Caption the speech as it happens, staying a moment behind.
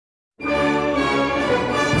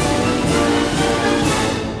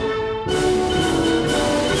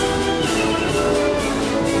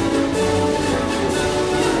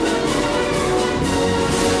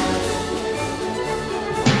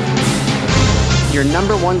your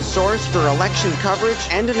number one source for election coverage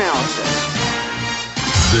and analysis.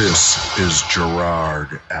 This is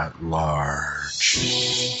Girard at Large.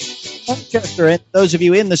 Chester, and those of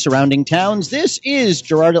you in the surrounding towns, this is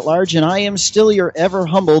Girard at Large, and I am still your ever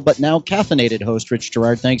humble but now caffeinated host, Rich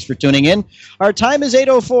Girard. Thanks for tuning in. Our time is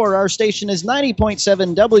 8:04. Our station is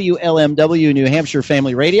 90.7 WLMW, New Hampshire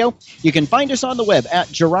Family Radio. You can find us on the web at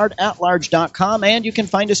GirardAtLarge.com, and you can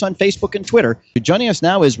find us on Facebook and Twitter. Joining us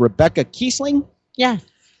now is Rebecca Kiesling. Yes.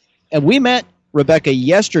 And we met Rebecca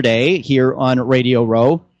yesterday here on Radio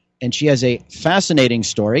Row, and she has a fascinating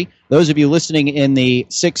story. Those of you listening in the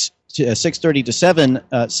 6:30 to 7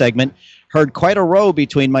 segment heard quite a row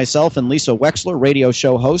between myself and Lisa Wexler, radio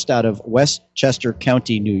show host out of Westchester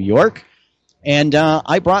County, New York. And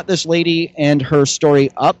I brought this lady and her story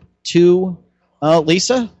up to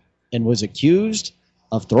Lisa and was accused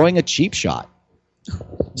of throwing a cheap shot.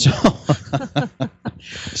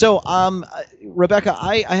 So, Rebecca,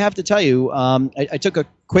 I have to tell you, I took a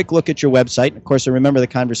quick look at your website. Of course, I remember the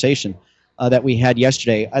conversation that we had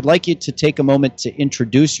yesterday. I'd like you to take a moment to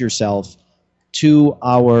introduce yourself to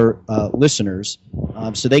our listeners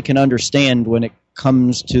so they can understand when it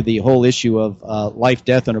comes to the whole issue of life,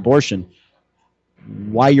 death, and abortion,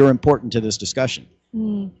 why you're important to this discussion.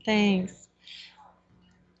 Thanks.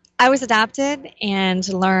 I was adopted and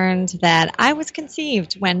learned that I was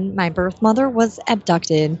conceived when my birth mother was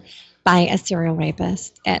abducted by a serial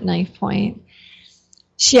rapist at knife point.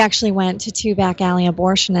 She actually went to 2 back alley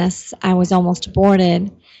abortionists. I was almost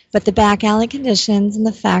aborted, but the back alley conditions and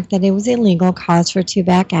the fact that it was illegal caused her to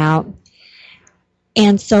back out.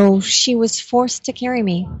 And so she was forced to carry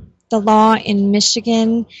me. The law in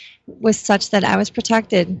Michigan was such that I was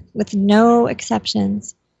protected with no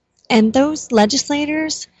exceptions. And those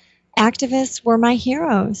legislators, activists, were my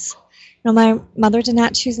heroes. You know, my mother did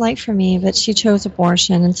not choose life for me, but she chose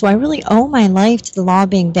abortion. And so I really owe my life to the law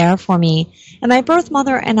being there for me. And my birth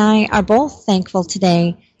mother and I are both thankful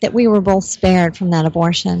today that we were both spared from that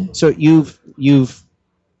abortion. So you've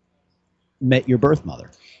met your birth mother.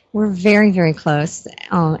 We're very, very close.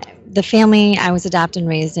 The family I was adopted and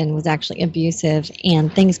raised in was actually abusive,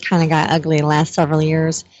 and things kind of got ugly the last several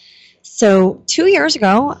years. So 2 years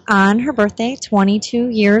ago, on her birthday, 22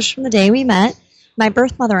 years from the day we met, my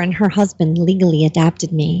birth mother and her husband legally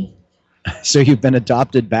adopted me. So you've been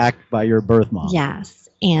adopted back by your birth mom. Yes.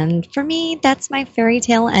 And for me, that's my fairy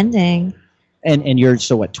tale ending. And you're,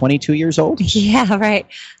 22 years old? Yeah, right.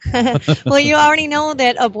 Well, you already know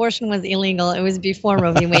that abortion was illegal. It was before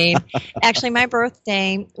Roe v. Wade. Actually, my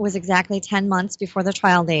birthday was exactly 10 months before the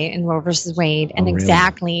trial date in Roe versus Wade, and really?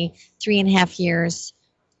 exactly 3.5 years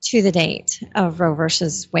to the date of Roe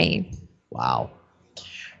versus Wade. Wow.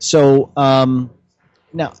 So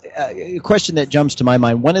now, a question that jumps to my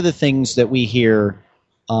mind, one of the things that we hear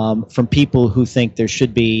from people who think there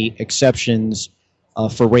should be exceptions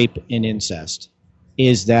for rape and incest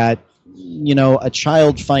is that, a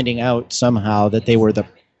child finding out somehow that they were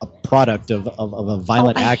a product of a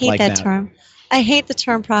violent act like that. I hate that term. I hate the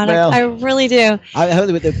term product. Well, I really do. I heard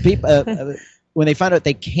the people, when they found out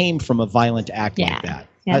they came from a violent act like that.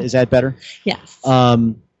 Yeah. Is that better? Yes.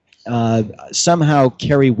 Somehow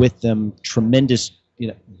carry with them tremendous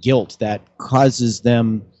guilt that causes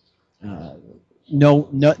them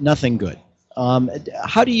nothing good.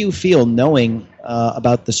 How do you feel knowing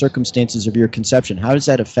about the circumstances of your conception? How has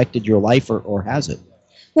that affected your life, or has it?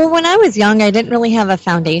 Well, when I was young, I didn't really have a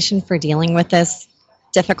foundation for dealing with this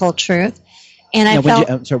difficult truth. And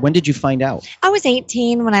when did you find out? I was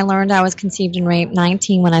 18 when I learned I was conceived and raped,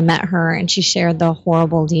 19 when I met her, and she shared the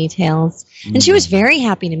horrible details. And she was very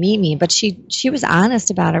happy to meet me, but she was honest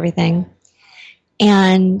about everything.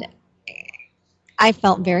 And I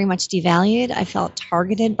felt very much devalued. I felt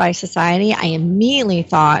targeted by society. I immediately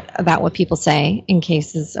thought about what people say in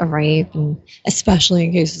cases of rape, and especially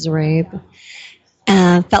in cases of rape.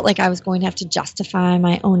 And felt like I was going to have to justify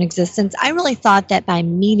my own existence. I really thought that by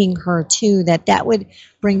meeting her, too, that would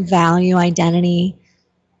bring value, identity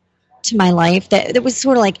to my life. That it was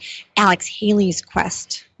sort of like Alex Haley's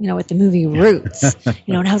quest, with the movie Roots.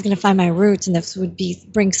 And I was going to find my roots, and this would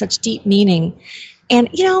bring such deep meaning. And,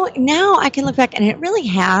 now I can look back, and it really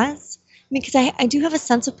has. Because I do have a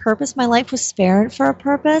sense of purpose. My life was spared for a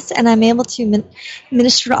purpose, and I'm able to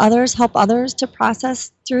minister to others, help others to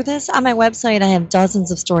process through this. On my website, I have dozens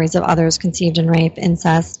of stories of others conceived in rape,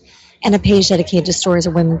 incest, and a page dedicated to stories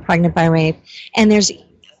of women pregnant by rape. And there's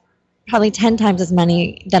probably 10 times as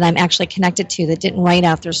many that I'm actually connected to that didn't write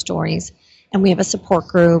out their stories. And we have a support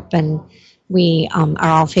group, and we are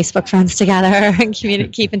all Facebook friends together and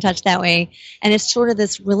keep in touch that way. And it's sort of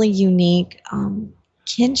this really unique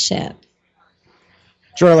kinship.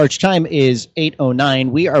 Girard Larch, time is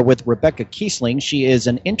 8:09. We are with Rebecca Kiesling. She is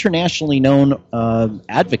an internationally known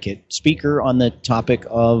advocate, speaker on the topic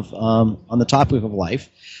of life.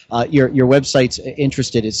 Your website's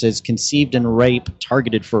interested. It says conceived in rape,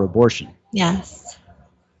 targeted for abortion. Yes.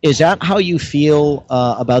 Is that how you feel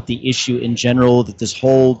about the issue in general? That this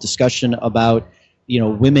whole discussion about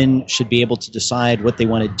women should be able to decide what they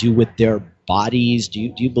want to do with their bodies.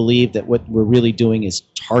 Do you believe that what we're really doing is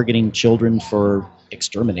targeting children for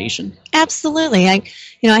extermination? Absolutely. I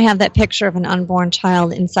have that picture of an unborn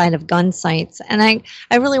child inside of gun sights, and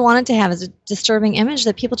I really wanted to have as a disturbing image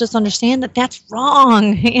that people just understand that that's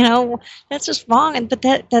wrong. That's just wrong, but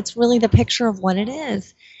that's really the picture of what it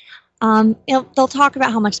is. They'll talk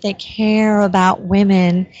about how much they care about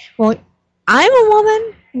women. Well, I'm a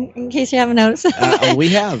woman, in case you haven't noticed. We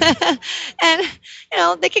have. And,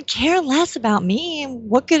 they could care less about me.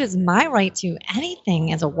 What good is my right to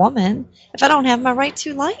anything as a woman if I don't have my right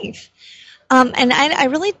to life? And I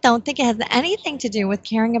really don't think it has anything to do with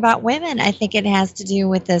caring about women. I think it has to do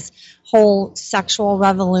with this whole sexual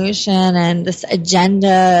revolution and this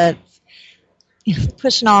agenda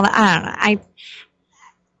pushing all that. I don't know.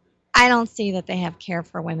 I don't see that they have care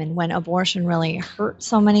for women when abortion really hurt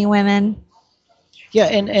so many women. Yeah,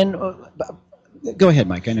 and go ahead,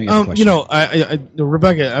 Mike. I know you have a question.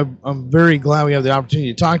 Rebecca, I'm very glad we have the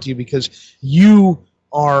opportunity to talk to you because you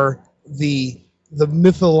are the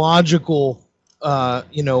mythological,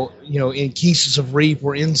 in cases of rape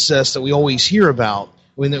or incest that we always hear about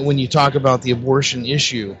when you talk about the abortion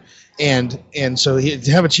issue, and so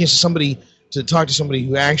to have a chance to talk to somebody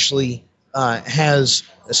who actually has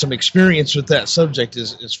some experience with that subject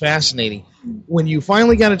is fascinating. When you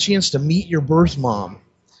finally got a chance to meet your birth mom,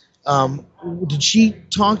 did she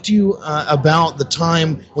talk to you about the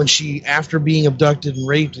time when she, after being abducted and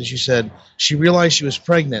raped, as you said, she realized she was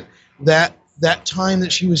pregnant? That time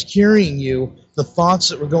that she was carrying you, the thoughts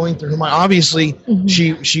that were going through her mind. Obviously,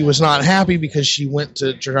 she was not happy because she went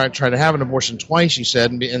to try to have an abortion twice, she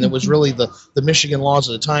said, and it was really the Michigan laws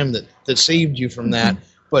at the time that saved you from that.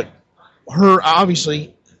 But her,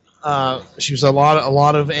 obviously, she was a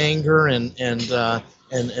lot of anger and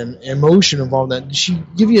emotion involved in that. Did she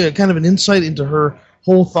give you a kind of an insight into her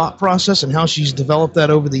whole thought process and how she's developed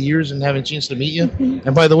that over the years and having a chance to meet you?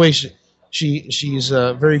 And by the way, she's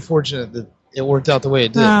very fortunate that it worked out the way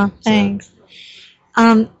it did. Oh, thanks.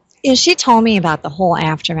 She told me about the whole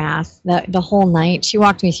aftermath, the whole night. She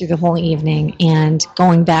walked me through the whole evening and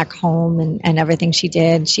going back home and everything she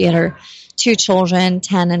did. She had her 2 children,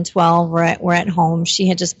 10 and 12, were at home. She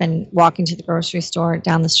had just been walking to the grocery store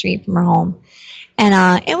down the street from her home.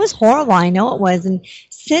 And it was horrible. I know it was. And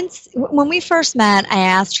when we first met, I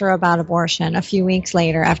asked her about abortion. A few weeks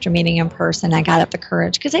later, after meeting in person, I got up the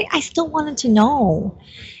courage because I still wanted to know.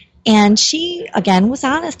 And she, again, was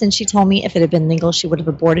honest. And she told me if it had been legal, she would have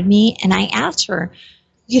aborted me. And I asked her,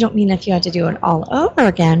 you don't mean if you had to do it all over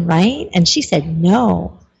again, right? And she said,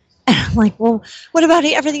 no. And I'm like, well, what about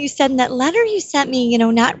everything you said in that letter you sent me,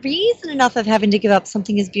 not reason enough of having to give up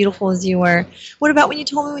something as beautiful as you were? What about when you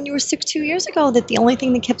told me when you were sick 2 years ago that the only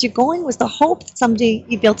thing that kept you going was the hope that someday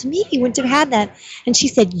you'd be able to meet? You wouldn't have had that. And she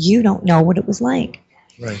said, you don't know what it was like.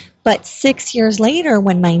 Right. But 6 years later,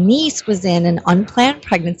 when my niece was in an unplanned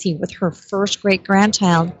pregnancy with her first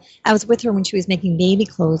great-grandchild, I was with her when she was making baby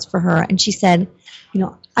clothes for her. And she said,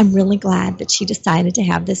 I'm really glad that she decided to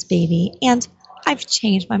have this baby. And I've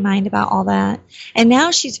changed my mind about all that. And now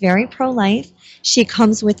she's very pro-life. She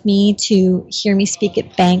comes with me to hear me speak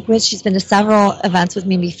at banquets. She's been to several events with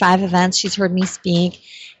me, maybe 5 events. She's heard me speak.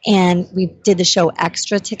 And we did the show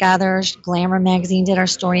Extra together. Glamour magazine did our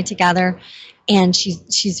story together. And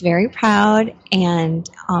she's very proud. And,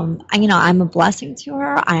 I'm a blessing to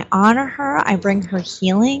her. I honor her. I bring her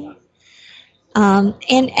healing.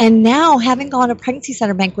 And now, having gone to pregnancy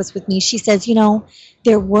center banquets with me, she says,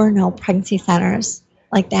 there were no pregnancy centers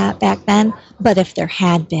like that back then, but if there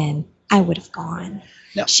had been, I would have gone.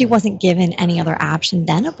 No. She wasn't given any other option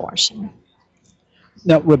than abortion.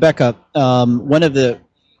 Now, Rebecca, one of the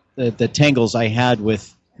tangles I had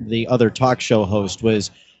with the other talk show host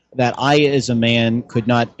was that I, as a man, could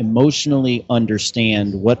not emotionally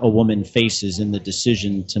understand what a woman faces in the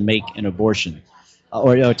decision to make an abortion.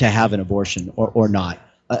 Or to have an abortion or not,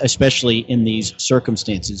 especially in these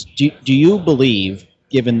circumstances. Do you believe,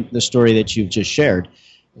 given the story that you've just shared,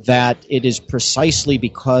 that it is precisely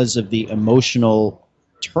because of the emotional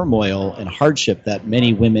turmoil and hardship that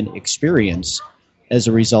many women experience as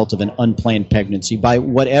a result of an unplanned pregnancy by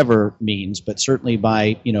whatever means, but certainly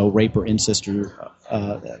by rape or incest or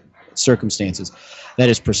circumstances, that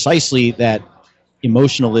is precisely that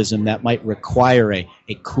emotionalism that might require a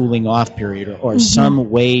cooling off period or some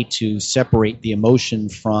way to separate the emotion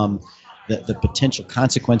from the potential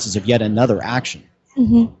consequences of yet another action.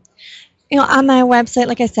 On my website,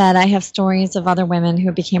 like I said, I have stories of other women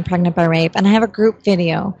who became pregnant by rape, and I have a group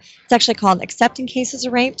video. It's actually called Accepting Cases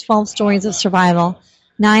of Rape, 12 Stories of Survival.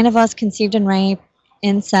 9 of us conceived in rape,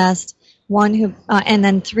 incest, and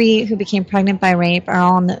then 3 who became pregnant by rape are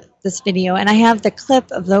all in this video. And I have the clip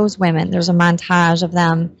of those women. There's a montage of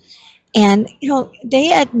them. And,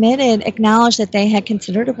 they acknowledged that they had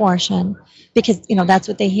considered abortion because, that's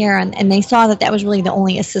what they hear. And they saw that was really the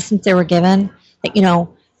only assistance they were given, that,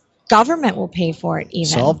 government will pay for it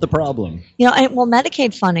even. Solve the problem. And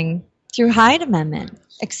Medicaid funding through Hyde Amendment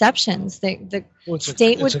exceptions. The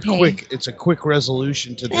state would pay. It's a quick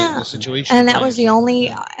resolution to the situation. And that was the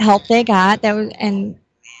only help they got. Their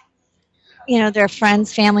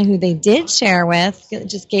friends, family who they did share with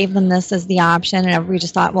just gave them this as the option, and everybody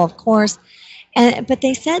just thought, well, of course. But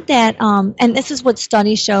they said that, and this is what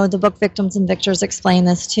studies show, the book Victims and Victors explain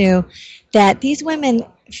this too, that these women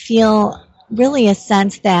feel really a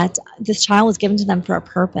sense that this child was given to them for a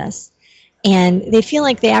purpose. And they feel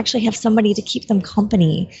like they actually have somebody to keep them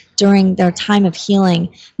company during their time of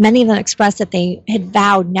healing. Many of them expressed that they had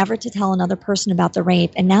vowed never to tell another person about the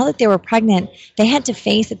rape. And now that they were pregnant, they had to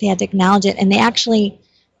face it, they had to acknowledge it. And they actually,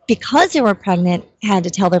 because they were pregnant, had to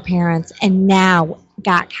tell their parents and now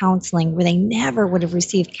got counseling where they never would have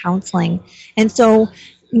received counseling. And so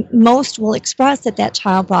most will express that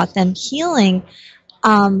child brought them healing.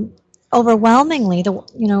 Overwhelmingly,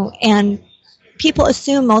 and people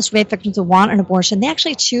assume most rape victims will want an abortion. They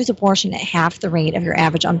actually choose abortion at half the rate of your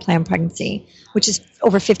average unplanned pregnancy, which is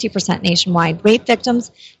over 50% nationwide. Rape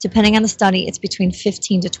victims, depending on the study, it's between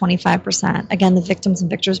 15 to 25%. Again, the Victims and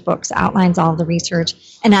Victors books outlines all of the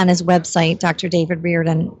research, and on his website, Dr. David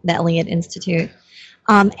Reardon, the Elliott Institute.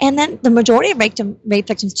 And then the majority of rape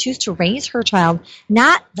victims choose to raise her child,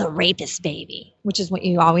 not the rapist baby, which is what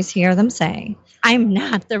you always hear them say. I'm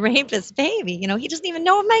not the rapist baby. He doesn't even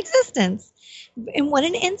know of my existence. And what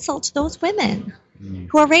an insult to those women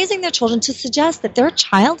who are raising their children to suggest that their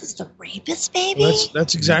child is the rapist baby. Well,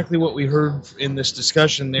 that's exactly what we heard in this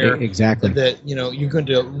discussion there. Exactly. That, you're going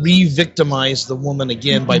to re-victimize the woman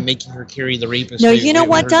again by making her carry the rapist baby. No, you know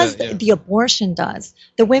what does? The abortion does.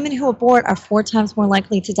 The women who abort are 4 times more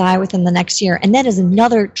likely to die within the next year. And that is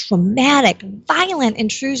another traumatic, violent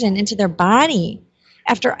intrusion into their body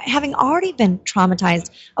after having already been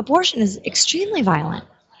traumatized. Abortion is extremely violent.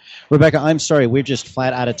 Rebecca, I'm sorry, we're just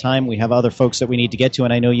flat out of time. We have other folks that we need to get to,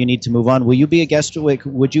 and I know you need to move on. Will you be a guest?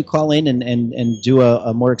 Would you call in and do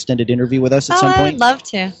a more extended interview with us at some point? I'd love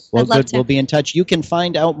to. Well, good. We'll be in touch. You can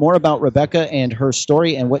find out more about Rebecca and her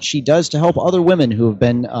story and what she does to help other women who have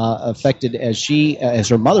been affected as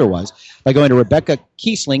her mother was by going to Rebecca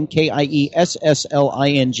Kiesling,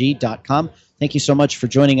 KIESSLING.com. Thank you so much for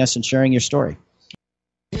joining us and sharing your story.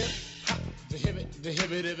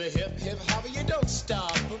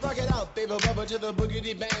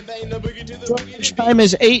 Time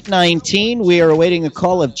is 8:19. We are awaiting a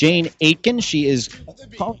call of Jane Aitken. She is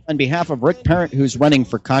calling on behalf of Rick Parent, who's running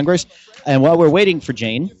for Congress. And while we're waiting for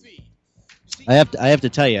Jane, I have to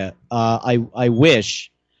tell you, I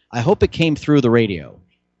hope it came through the radio,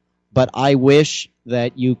 but I wish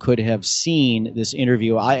that you could have seen this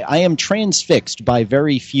interview. I am transfixed by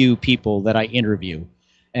very few people that I interview.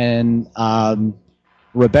 And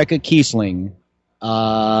Rebecca Kiesling,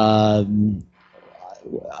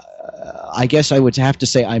 I guess I would have to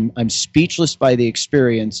say I'm speechless by the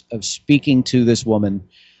experience of speaking to this woman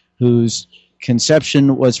whose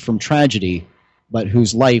conception was from tragedy, but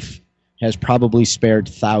whose life has probably spared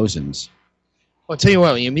thousands. Well, I'll tell you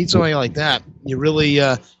what, when you meet somebody like that, you really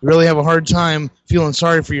have a hard time feeling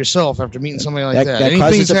sorry for yourself after meeting somebody like that.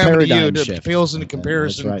 Anything's happened to you it pales into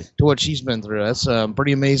comparison to what she's been through. That's a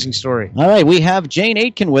pretty amazing story. All right, we have Jane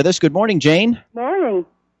Aitken with us. Good morning, Jane. Morning.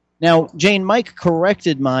 Now, Jane, Mike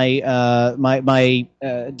corrected my my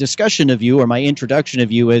discussion of you, or my introduction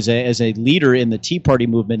of you as a leader in the Tea Party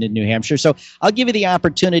movement in New Hampshire. So I'll give you the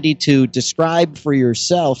opportunity to describe for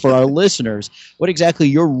yourself, for our listeners, what exactly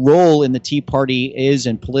your role in the Tea Party is,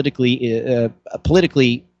 and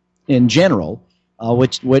politically in general,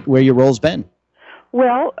 where your role's been.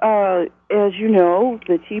 Well, as you know,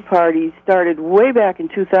 the Tea Party started way back in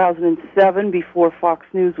 2007, before Fox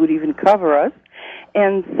News would even cover us.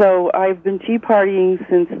 And so I've been Tea Partying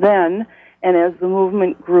since then, and as the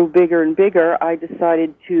movement grew bigger and bigger, I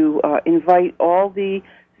decided to invite all the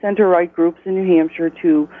center-right groups in New Hampshire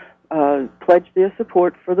to pledge their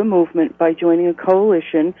support for the movement by joining a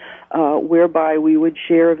coalition whereby we would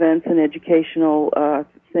share events and educational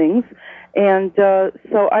things, And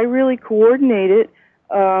so I really coordinate it.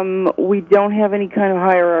 We don't have any kind of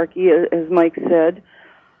hierarchy, as Mike said.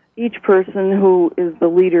 Each person who is the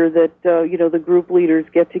leader that, the group leaders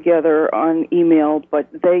get together on email, but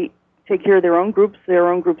they take care of their own groups.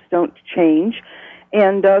 Their own groups don't change.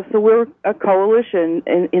 And so we're a coalition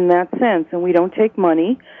in that sense, and we don't take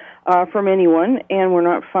money from anyone, and we're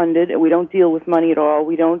not funded. We don't deal with money at all.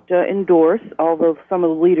 We don't endorse, although some of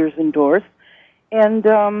the leaders endorse. And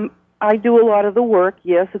I do a lot of the work.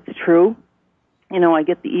 Yes, it's true. I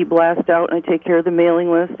get the e-blast out, and I take care of the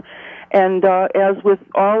mailing list. And as with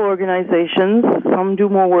all organizations, some do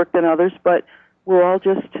more work than others, but we're all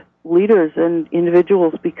just leaders and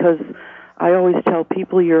individuals, because I always tell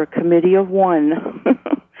people you're a committee of one,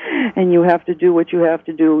 and you have to do what you have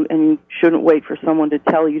to do, and you shouldn't wait for someone to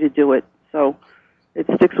tell you to do it. So it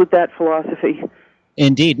sticks with that philosophy.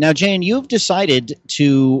 Indeed. Now, Jane, you've decided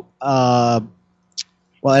to, I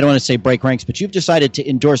don't want to say break ranks, but you've decided to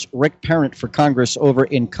endorse Rick Parent for Congress over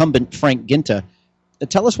incumbent Frank Ginta.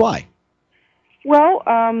 Tell us why. Well,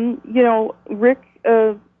 Rick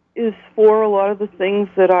is for a lot of the things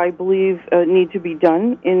that I believe need to be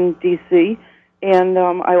done in D.C., and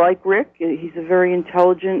I like Rick. He's a very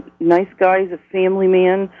intelligent, nice guy. He's a family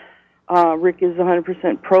man. Rick is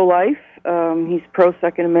 100% pro-life. He's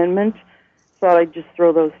pro-Second Amendment. Thought I'd just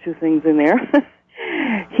throw those two things in there.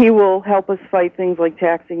 He will help us fight things like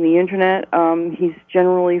taxing the Internet. He's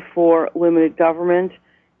generally for limited government,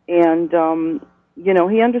 and,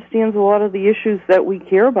 he understands a lot of the issues that we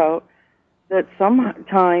care about, that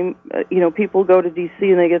sometime, people go to D.C.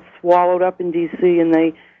 and they get swallowed up in D.C. and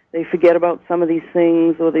they forget about some of these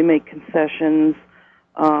things, or they make concessions.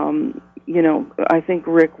 I think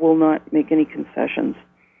Rick will not make any concessions.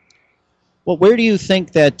 Well, where do you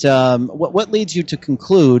think that, what leads you to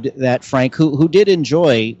conclude that Frank, who did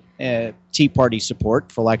enjoy Tea Party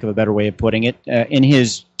support, for lack of a better way of putting it, in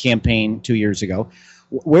his campaign 2 years ago,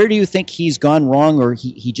 where do you think he's gone wrong, or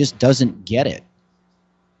he just doesn't get it?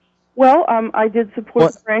 Well, I did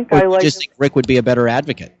support Frank. Or I just think Rick would be a better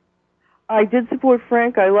advocate. I did support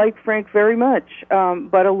Frank. I like Frank very much,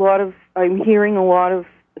 but I'm hearing a lot of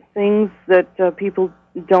things that people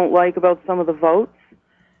don't like about some of the votes.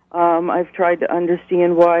 I've tried to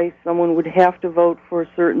understand why someone would have to vote for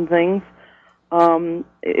certain things.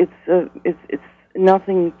 It's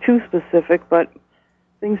nothing too specific, but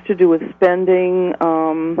things to do with spending.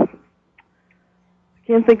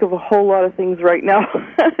 Can't think of a whole lot of things right now.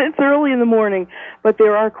 It's early in the morning, but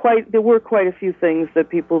there were quite a few things that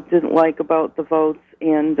people didn't like about the votes,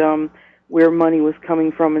 and where money was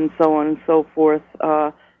coming from, and so on and so forth.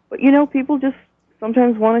 But people just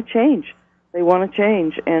sometimes want to change. They want to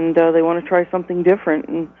change, and they want to try something different.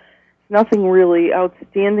 And nothing really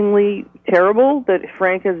outstandingly terrible that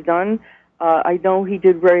Frank has done. I know he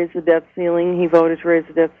did raise the debt ceiling. He voted to raise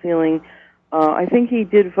the debt ceiling. I think he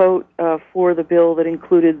did vote for the bill that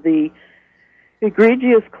included the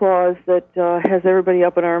egregious clause that has everybody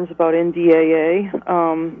up in arms about NDAA.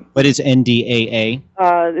 What is NDAA?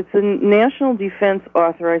 It's a National Defense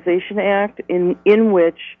Authorization Act in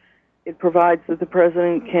which it provides that the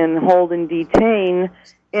president can hold and detain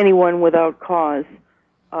anyone without cause,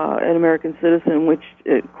 an American citizen, which,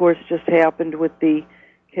 of course, just happened with the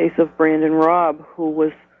case of Brandon Robb, who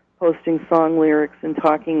was posting song lyrics and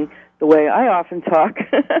talking the way I often talk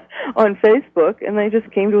on Facebook, and they just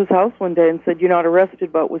came to his house one day and said, "You're not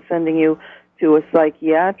arrested, but we're sending you to a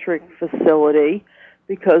psychiatric facility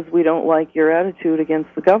because we don't like your attitude against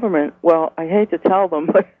the government." Well, I hate to tell them,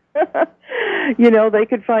 but they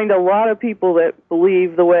could find a lot of people that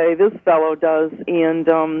believe the way this fellow does, and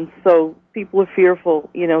so people are fearful.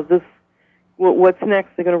 What's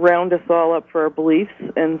next? They're going to round us all up for our beliefs,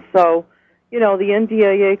 and so, the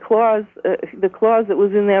NDAA clause, the clause that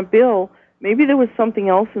was in that bill, maybe there was something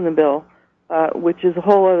else in the bill, which is a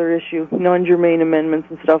whole other issue, non-germane amendments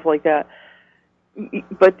and stuff like that.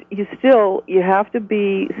 But you have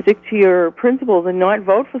to stick to your principles and not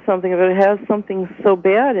vote for something if it has something so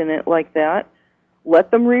bad in it like that.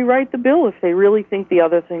 Let them rewrite the bill if they really think the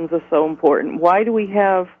other things are so important. Why do we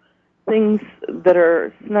have things that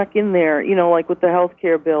are snuck in there, like with the health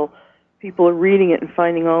care bill? People are reading it and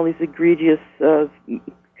finding all these egregious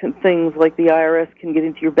things like the IRS can get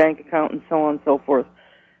into your bank account and so on and so forth.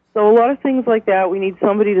 So a lot of things like that, we need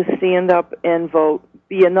somebody to stand up and vote,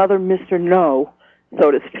 be another Mr. No,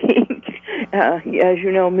 so to speak. As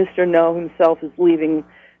you know, Mr. No himself is leaving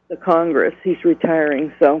the Congress. He's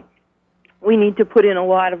retiring, so we need to put in a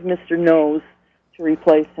lot of Mr. No's to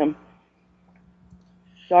replace him.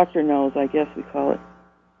 Dr. No's, I guess we call it.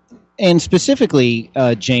 And specifically,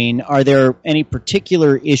 Jane, are there any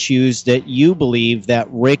particular issues that you believe that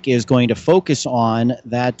Rick is going to focus on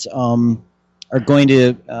that are going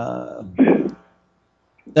to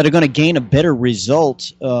gain a better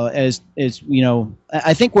result? As you know,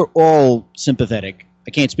 I think we're all sympathetic. I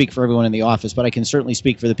can't speak for everyone in the office, but I can certainly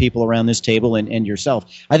speak for the people around this table and yourself.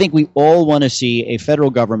 I think we all want to see a federal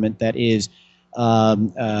government that is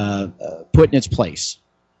put in its place,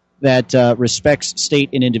 that respects state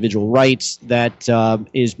and individual rights, that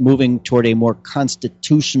is moving toward a more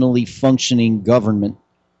constitutionally functioning government.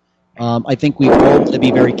 I think we all have to be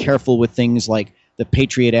very careful with things like the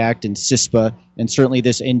Patriot Act and CISPA, and certainly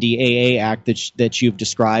this NDAA Act that you've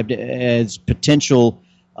described as potential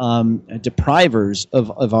deprivers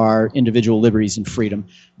of our individual liberties and freedom.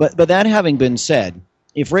 But that having been said,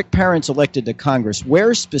 if Rick Parent's elected to Congress,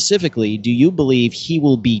 where specifically do you believe he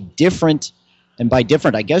will be different? And by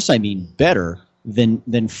different, I guess I mean better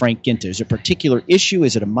than Frank Ginter. Is it a particular issue?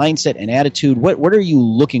 Is it a mindset, an attitude? What are you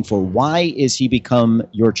looking for? Why is he become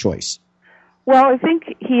your choice? Well, I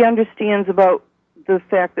think he understands about the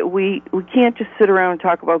fact that we can't just sit around and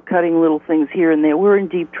talk about cutting little things here and there. We're in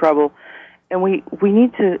deep trouble, and we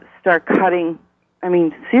need to start cutting, I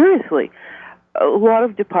mean, seriously. A lot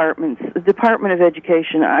of departments, the Department of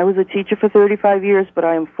Education, I was a teacher for 35 years, but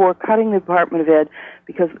I am for cutting the Department of Ed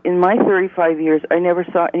because in my 35 years, I never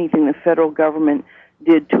saw anything the federal government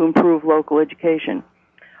did to improve local education.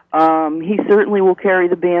 He certainly will carry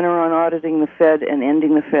the banner on auditing the Fed and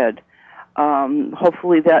ending the Fed.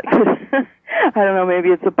 Hopefully that could, I don't know,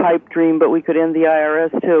 maybe it's a pipe dream, but we could end the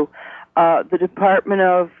IRS too. The Department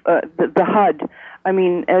of, the HUD, I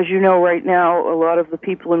mean, as you know right now, a lot of the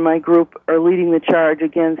people in my group are leading the charge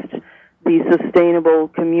against the sustainable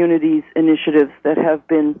communities initiatives that have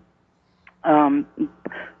been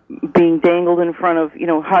being dangled in front of,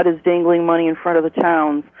 HUD is dangling money in front of the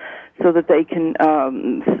towns so that they can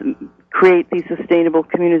create these sustainable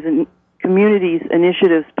communities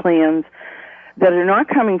initiatives plans that are not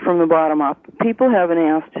coming from the bottom up. People haven't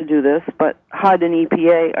asked to do this, but HUD and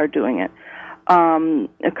EPA are doing it.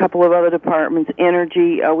 A couple of other departments,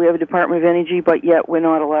 energy, we have a Department of Energy, but yet we're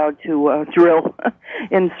not allowed to drill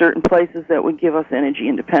in certain places that would give us energy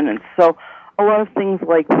independence. So a lot of things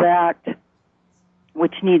like that,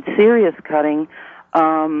 which need serious cutting,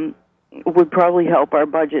 would probably help our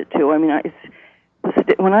budget too. I mean,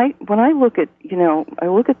 when I look at, I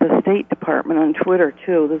look at the State Department on Twitter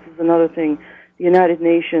too. This is another thing. The United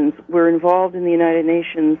Nations, we're involved in the United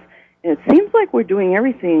Nations. And it seems like we're doing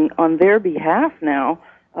everything on their behalf now.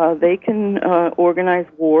 They can organize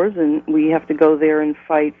wars, and we have to go there and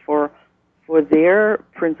fight for their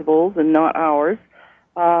principles and not ours.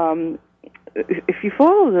 If you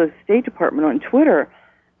follow the State Department on Twitter,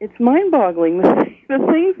 it's mind-boggling the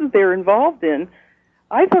things that they're involved in.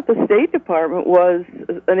 I thought the State Department was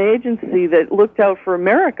an agency that looked out for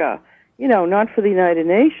America, not for the United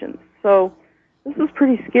Nations. So this is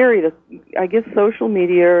pretty scary. I guess social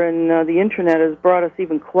media and the internet has brought us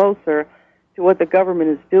even closer to what the government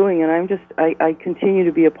is doing, and I continue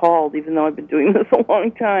to be appalled, even though I've been doing this a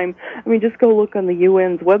long time. I mean, just go look on the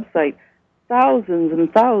UN's website. Thousands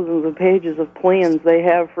and thousands of pages of plans they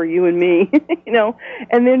have for you and me,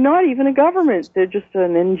 and they're not even a government. They're just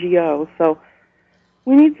an NGO. So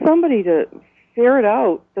we need somebody to ferret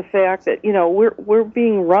out the fact that, we're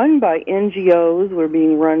being run by NGOs, we're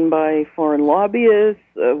being run by foreign lobbyists,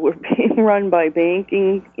 we're being run by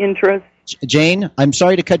banking interests. Jane, I'm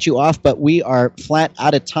sorry to cut you off, but we are flat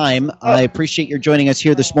out of time. I appreciate your joining us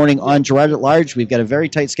here this morning on Girard at Large. We've got a very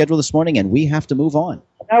tight schedule this morning, and we have to move on.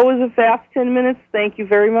 That was a fast 10 minutes. Thank you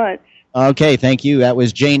very much. Okay, thank you. That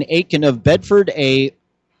was Jane Aitken of Bedford,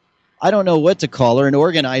 I don't know what to call her, an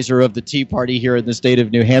organizer of the Tea Party here in the state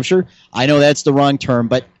of New Hampshire. I know that's the wrong term,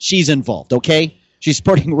 but she's involved, okay? She's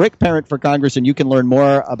supporting Rick Parent for Congress, and you can learn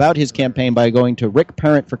more about his campaign by going to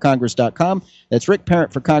rickparentforcongress.com. That's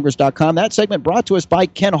rickparentforcongress.com. That segment brought to us by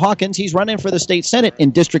Ken Hawkins. He's running for the state Senate in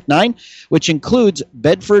District 9, which includes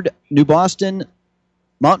Bedford, New Boston,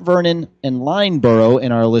 Mount Vernon, and Lineborough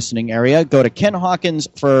in our listening area. Go to Ken Hawkins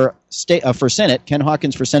for Senate,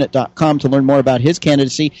 kenhawkinsforsenate.com to learn more about his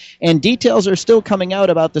candidacy. And details are still coming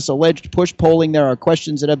out about this alleged push polling. There are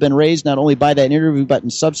questions that have been raised not only by that interview, but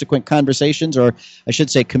in subsequent conversations, or I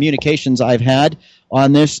should say communications I've had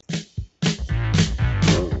on this.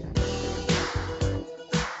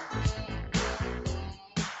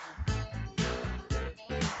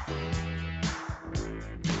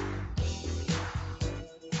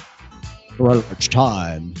 Large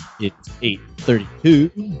time. It's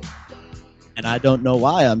 8:32, and I don't know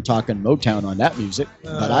why I'm talking Motown on that music,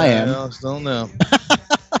 but I am. I don't know.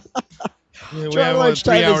 Yeah, we Gerard have Large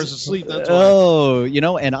 3 time hours is- of sleep. That's why. Oh,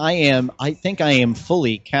 and I think I am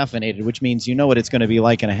fully caffeinated, which means you know what it's going to be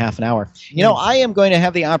like in a half an hour. I am going to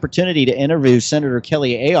have the opportunity to interview Senator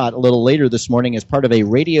Kelly Ayotte a little later this morning as part of a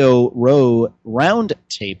Radio Row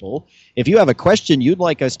roundtable. If you have a question you'd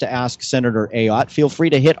like us to ask Senator Ayotte, feel free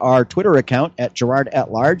to hit our Twitter account at Girard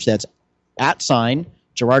at Large. That's @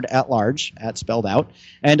 Girard at Large, at spelled out.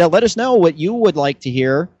 And let us know what you would like to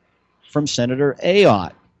hear from Senator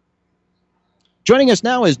Ayotte. Joining us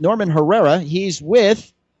now is Norman Herrera. He's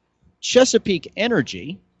with Chesapeake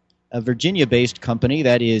Energy, a Virginia-based company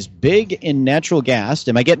that is big in natural gas.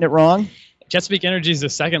 Am I getting it wrong? Chesapeake Energy is the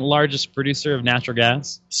second largest producer of natural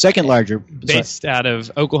gas, Second larger. based out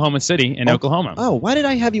of Oklahoma City in Oklahoma. Oh, why did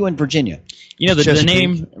I have you in Virginia? The Chesapeake.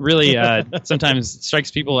 name really sometimes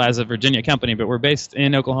strikes people as a Virginia company, but we're based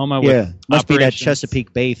in Oklahoma. Yeah, with must be that operations-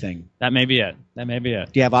 Chesapeake Bay thing. That may be it. Do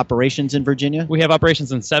Do you have operations in Virginia? We have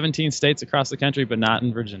operations in 17 states across the country, but not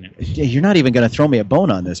in Virginia. You're not even going to throw me a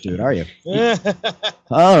bone on this, dude, are you?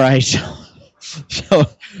 All right. So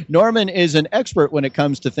Norman is an expert when it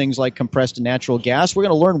comes to things like compressed natural gas. We're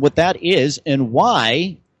going to learn what that is and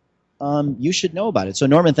why you should know about it. So,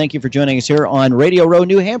 Norman, thank you for joining us here on Radio Row,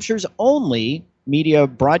 New Hampshire's only media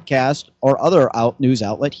broadcast or other news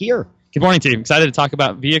outlet here. Good morning to you. Excited to talk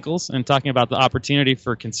about vehicles and talking about the opportunity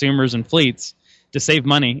for consumers and fleets to save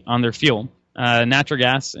money on their fuel. Natural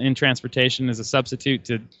gas in transportation is a substitute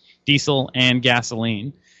to diesel and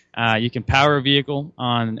gasoline. You can power a vehicle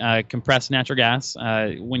on compressed natural gas.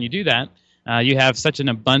 When you do that, you have such an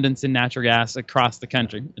abundance in natural gas across the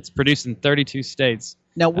country. It's produced in 32 states,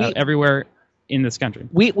 Now, everywhere in this country.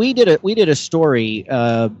 we did a story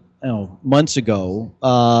months ago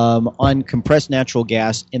on compressed natural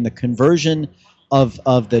gas in the conversion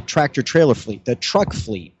of the tractor trailer fleet, the truck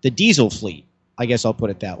fleet, the diesel fleet. I guess I'll put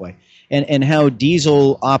it that way, and how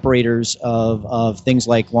diesel operators of things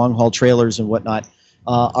like long haul trailers and whatnot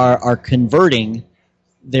are converting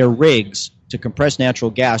their rigs to compressed natural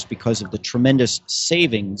gas because of the tremendous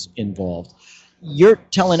savings involved. You're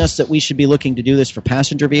telling us that we should be looking to do this for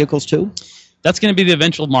passenger vehicles too? That's going to be the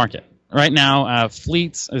eventual market. Right now,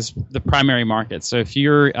 fleets is the primary market. So if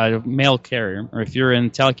you're a mail carrier, or if you're in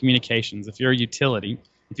telecommunications, if you're a utility,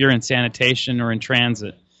 if you're in sanitation or in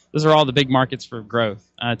transit, those are all the big markets for growth.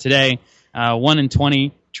 Today, 1 in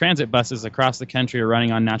 20 transit buses across the country are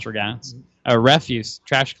running on natural gas. Refuse,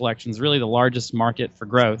 trash collection is really the largest market for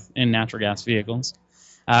growth in natural gas vehicles.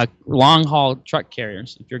 Long-haul truck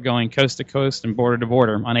carriers, if you're going coast to coast and border to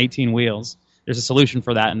border on 18 wheels, there's a solution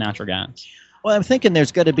for that in natural gas. Well, I'm thinking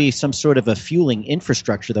there's got to be some sort of a fueling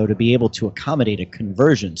infrastructure, though, to be able to accommodate a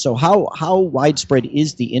conversion. So how widespread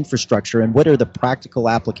is the infrastructure, and what are the practical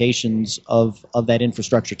applications of that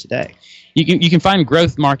infrastructure today? You can find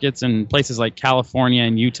growth markets in places like California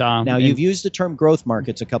and Utah. Now, you've used the term growth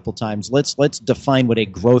markets a couple times. Let's define what a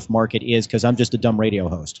growth market is, because I'm just a dumb radio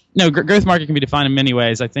host. No, growth market can be defined in many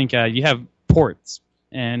ways. I think you have ports,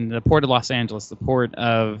 and the port of Los Angeles, the port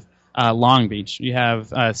of Long Beach. You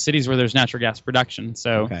have cities where there's natural gas production.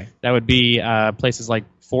 So that would be places like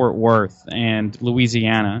Fort Worth and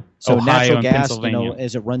Louisiana, so Ohio, natural and gas, Pennsylvania.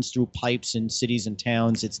 as it runs through pipes in cities and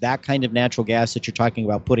towns, it's that kind of natural gas that you're talking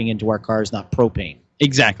about putting into our cars, not propane.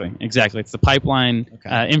 Exactly. It's the pipeline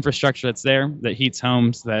infrastructure that's there that heats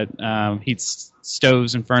homes, that heats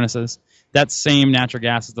stoves and furnaces. That same natural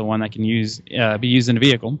gas is the one that can be used in a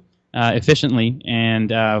vehicle efficiently and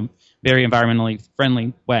very environmentally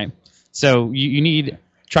friendly way. So you need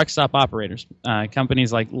truck stop operators,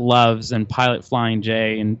 companies like Love's and Pilot Flying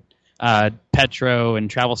J and Petro and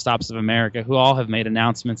Travel Stops of America, who all have made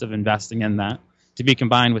announcements of investing in that, to be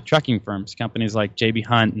combined with trucking firms, companies like J.B.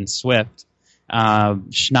 Hunt and Swift,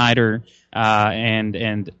 Schneider, and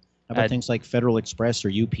How about things like Federal Express or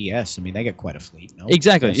UPS? I mean, they got quite a fleet, no?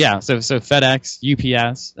 Exactly, yeah. So FedEx,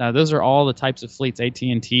 UPS, those are all the types of fleets, AT&T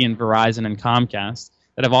and Verizon and Comcast,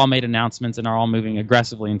 that have all made announcements and are all moving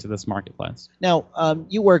aggressively into this marketplace. Now,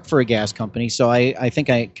 you work for a gas company, so I think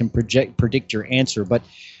I can predict your answer. But,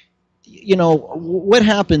 what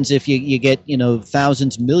happens if you get,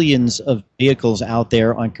 thousands, millions of vehicles out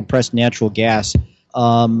there on compressed natural gas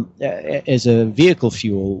as a vehicle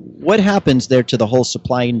fuel? What happens there to the whole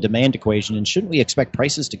supply and demand equation? And shouldn't we expect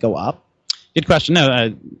prices to go up? Good question. No,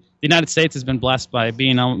 the United States has been blessed by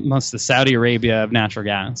being almost the Saudi Arabia of natural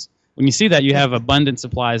gas. When you see that, you have abundant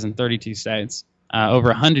supplies in 32 states. Over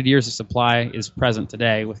 100 years of supply is present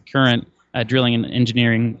today with current drilling and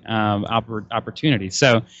engineering opportunities.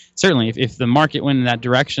 So certainly, if the market went in that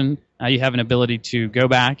direction, you have an ability to go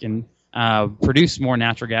back and produce more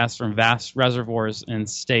natural gas from vast reservoirs in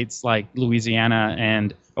states like Louisiana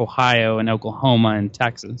and Ohio and Oklahoma and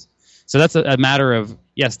Texas. So that's a matter of,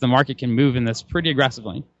 yes, the market can move in this pretty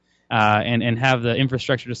aggressively and have the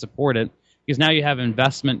infrastructure to support it, because now you have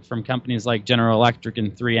investment from companies like General Electric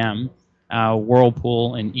and 3M,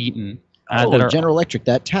 Whirlpool and Eaton. General Electric,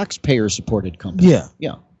 that taxpayer-supported company. Yeah.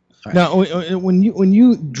 Yeah. Right. Now, when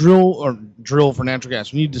you drill for natural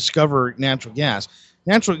gas, when you discover natural gas,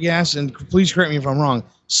 and please correct me if I'm wrong,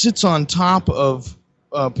 sits on top of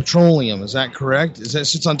petroleum. Is that correct?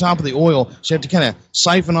 Sits on top of the oil, so you have to kind of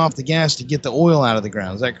siphon off the gas to get the oil out of the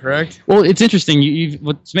ground. Is that correct? Well, it's interesting.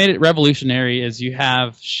 What's made it revolutionary is you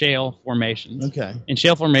have shale formations. Okay. And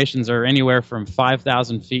shale formations are anywhere from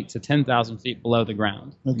 5,000 feet to 10,000 feet below the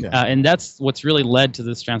ground. Okay. And that's what's really led to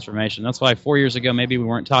this transformation. That's why 4 years ago maybe we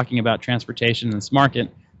weren't talking about transportation in this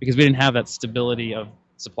market, because we didn't have that stability of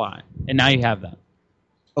supply. And now you have that.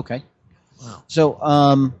 Okay. Wow.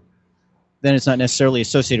 So then it's not necessarily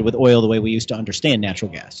associated with oil the way we used to understand natural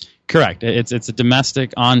gas. Correct. It's a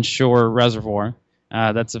domestic onshore reservoir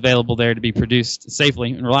that's available there to be produced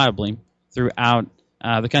safely and reliably throughout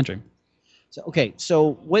the country.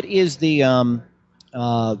 So what is the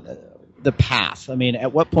path? I mean,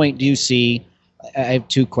 at what point do you see? I have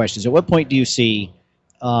two questions. At what point do you see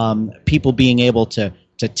people being able to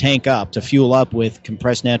tank up, to fuel up with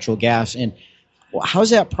compressed natural gas, and how does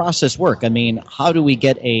that process work? I mean, how do we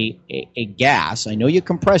get a gas? I know you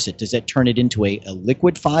compress it. Does that turn it into a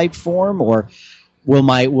liquefied form, or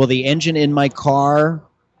will the engine in my car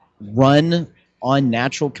run on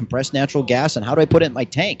compressed natural gas? And how do I put it in my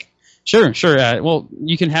tank? Sure. Well,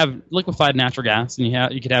 you can have liquefied natural gas, and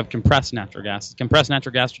you could have compressed natural gas. Compressed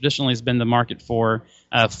natural gas traditionally has been the market for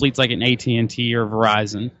fleets like an AT&T or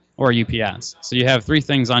Verizon or UPS. So you have three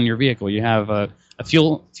things on your vehicle. You have a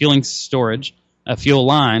fueling storage, a fuel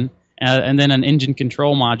line, and then an engine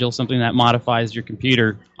control module, something that modifies your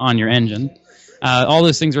computer on your engine. All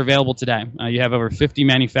those things are available today. You have over 50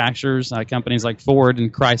 manufacturers, companies like Ford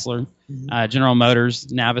and Chrysler, General Motors,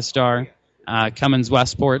 Navistar, Cummins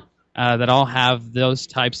Westport, that all have those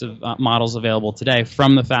types of models available today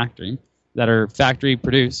from the factory that are factory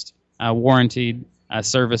produced, warranted,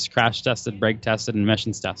 serviced, crash tested, brake tested, and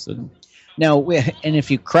emissions tested. Now, and if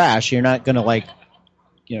you crash, you're not going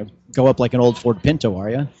to go up like an old Ford Pinto, are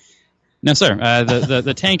you? No, sir.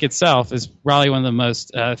 The tank itself is probably one of the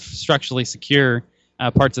most structurally secure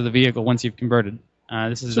parts of the vehicle once you've converted.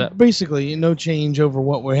 This is basically no change over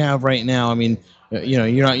what we have right now. I mean,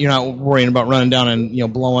 you're not worrying about running down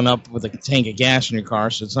and blowing up with a tank of gas in your car,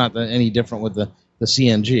 so it's not any different with the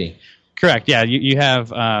CNG. Correct. Yeah, you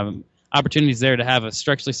have opportunities there to have a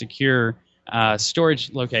structurally secure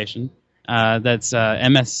storage location that's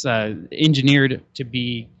MS engineered to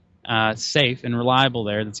be safe and reliable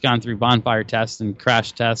there, that's gone through bonfire tests and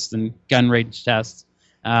crash tests and gun range tests,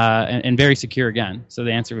 and very secure again. So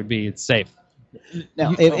the answer would be it's safe.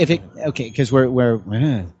 Now, because we're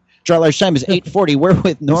Draw Large Time is 8:40. We're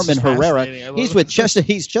with Norman Herrera. He's with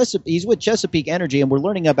Chesapeake Energy, and we're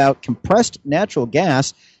learning about compressed natural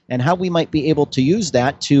gas and how we might be able to use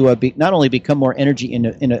that to not only become more energy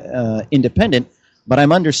independent, but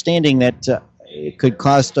I'm understanding that it could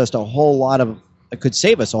cost us it could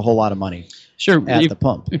save us a whole lot of money. Sure, at the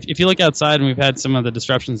pump. If you look outside, and we've had some of the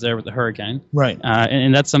disruptions there with the hurricane, right?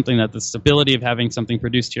 And that's something that the stability of having something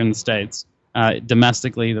produced here in the States,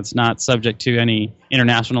 domestically, that's not subject to any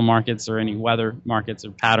international markets or any weather markets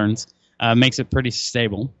or patterns, makes it pretty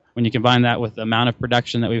stable. When you combine that with the amount of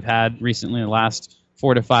production that we've had recently in the last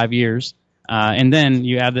 4 to 5 years, and then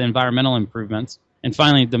you add the environmental improvements, and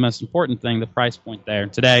finally, the most important thing, the price point there.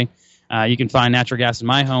 Today, you can find natural gas in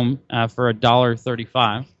my home for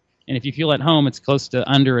 $1.35. And if you fuel at home, it's close to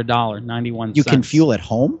under $1.91. You can fuel at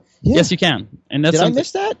home? Yeah. Yes, you can. And that's Did I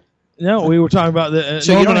miss that? No, we were talking about that.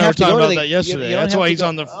 So you don't have to go to that yesterday. That's why he's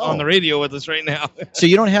on the radio with us right now. So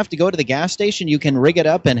you don't have to go to the gas station. You can rig it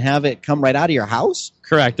up and have it come right out of your house?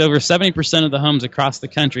 Correct. Over 70% of the homes across the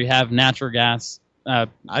country have natural gas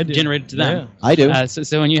generated to them. Yeah. I do.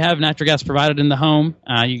 So when you have natural gas provided in the home,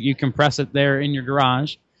 you compress it there in your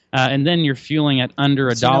garage, and then you're fueling at under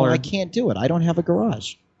 $1. No, I can't do it. I don't have a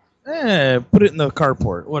garage. Put it in the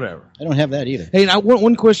carport, whatever. I don't have that either. Hey, now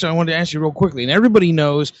one question I wanted to ask you real quickly, and everybody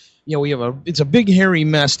knows, it's a big hairy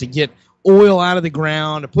mess to get oil out of the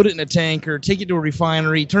ground, to put it in a tanker, take it to a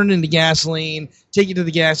refinery, turn it into gasoline, take it to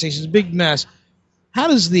the gas station. It's a big mess. How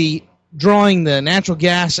does drawing the natural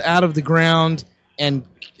gas out of the ground, and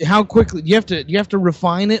how quickly do you have to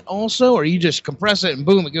refine it also, or you just compress it and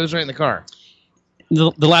boom, it goes right in the car?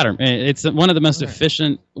 The latter. It's one of the most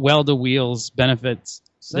efficient well-to-wheels benefits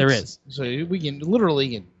there is. So we can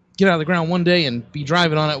literally get out of the ground one day and be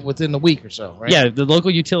driving on it within the week or so, right? Yeah, the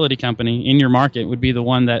local utility company in your market would be the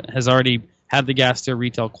one that has already had the gas to a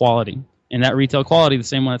retail quality. And that retail quality, the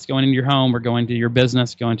same one that's going into your home or going to your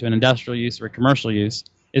business, going to an industrial use or a commercial use,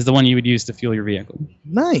 is the one you would use to fuel your vehicle.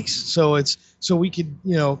 Nice. So we could,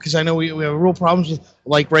 because I know we have real problems with,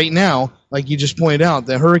 like right now, like you just pointed out,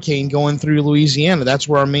 the hurricane going through Louisiana. That's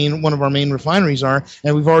where one of our main refineries are,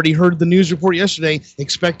 and we've already heard the news report yesterday.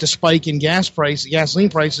 Expect a spike in gasoline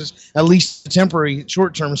prices, at least a temporary,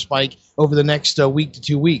 short-term spike over the next week to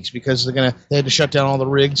 2 weeks, because they had to shut down all the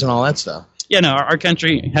rigs and all that stuff. Yeah, no, our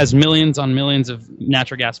country has millions on millions of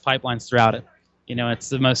natural gas pipelines throughout it. It's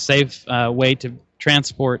the most safe way to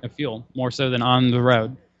transport a fuel, more so than on the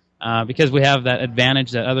road, because we have that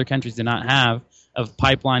advantage that other countries do not have of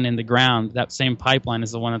pipeline in the ground. That same pipeline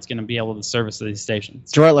is the one that's going to be able to service these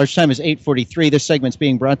stations. Gerard, large time is 8:43. This segment's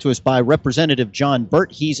being brought to us by Representative John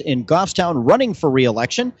Burt. He's in Goffstown running for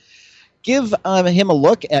re-election. Give him a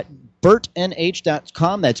look at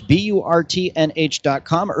burtnh.com. That's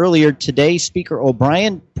burtnh.com. Earlier today, Speaker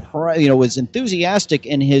O'Brien was enthusiastic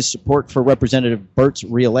in his support for Representative Burt's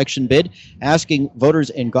re-election bid, asking voters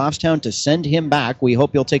in Goffstown to send him back. We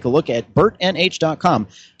hope you'll take a look at burtnh.com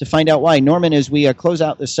to find out why. Norman, as we close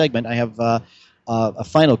out this segment, I have a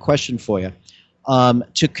final question for you.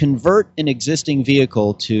 To convert an existing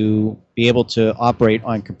vehicle to be able to operate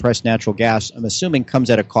on compressed natural gas, I'm assuming comes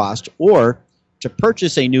at a cost, or to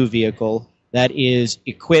purchase a new vehicle that is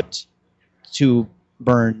equipped to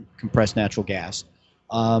burn compressed natural gas.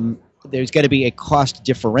 There's got to be a cost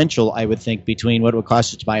differential, I would think, between what it would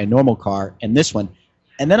cost to buy a normal car and this one.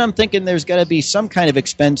 And then I'm thinking there's got to be some kind of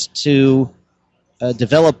expense to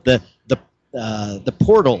develop the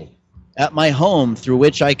portal at my home through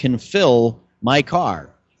which I can fill my car.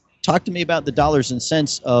 Talk to me about the dollars and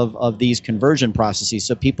cents of these conversion processes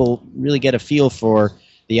so people really get a feel for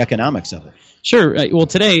the economics of it. Sure. Well,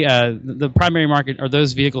 today, the primary market are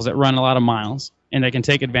those vehicles that run a lot of miles, and they can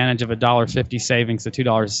take advantage of a $1.50 savings to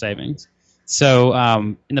 $2 savings. So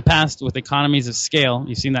in the past, with economies of scale,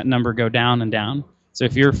 you've seen that number go down and down. So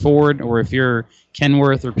if you're Ford, or if you're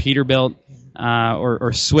Kenworth or Peterbilt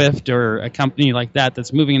or Swift or a company like that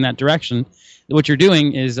that's moving in that direction, what you're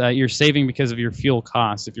doing is you're saving because of your fuel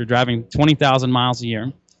costs. If you're driving 20,000 miles a year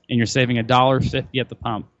and you're saving $1.50 at the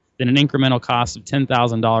pump, then an incremental cost of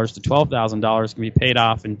 $10,000 to $12,000 can be paid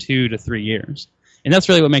off in 2 to 3 years. And that's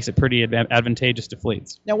really what makes it pretty advantageous to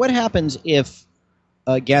fleets. Now, what happens if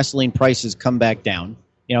gasoline prices come back down?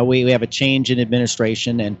 We have a change in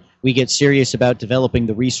administration, and we get serious about developing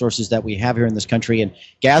the resources that we have here in this country. And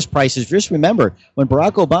gas prices, just remember, when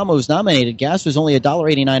Barack Obama was nominated, gas was only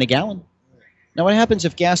 $1.89 a gallon. Now, what happens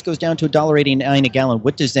if gas goes down to $1.89 a gallon?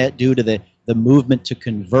 What does that do to the movement to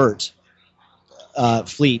convert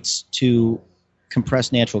fleets to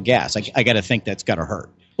compressed natural gas? I got to think that's got to hurt.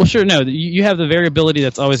 Well, sure, no. You have the variability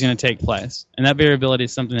that's always going to take place. And that variability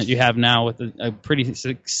is something that you have now with a pretty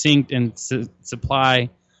succinct and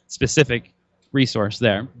supply-specific resource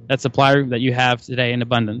there. That supply that you have today in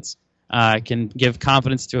abundance can give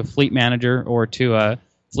confidence to a fleet manager or to a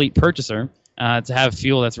fleet purchaser to have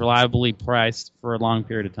fuel that's reliably priced for a long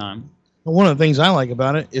period of time. One of the things I like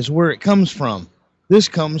about it is where it comes from. This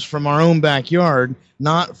comes from our own backyard,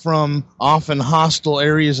 not from often hostile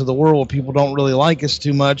areas of the world where people don't really like us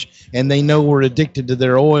too much, and they know we're addicted to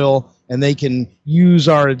their oil, and they can use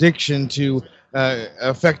our addiction to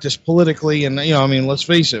affect us politically. And let's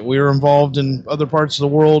face it, we are involved in other parts of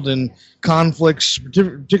the world in conflicts,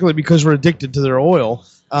 particularly because we're addicted to their oil.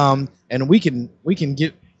 And we can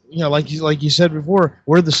get, like you said before,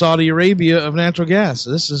 we're the Saudi Arabia of natural gas.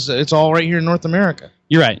 It's all right here in North America.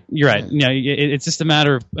 You're right. It's just a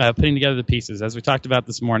matter of putting together the pieces. As we talked about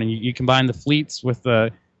this morning, you combine the fleets with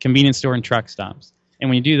the convenience store and truck stops. And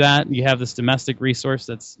when you do that, you have this domestic resource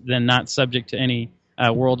that's then not subject to any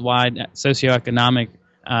worldwide socioeconomic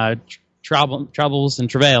troubles and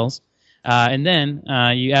travails. And then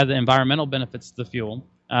you add the environmental benefits to the fuel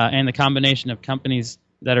and the combination of companies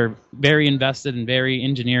that are very invested and very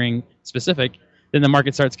engineering specific, then the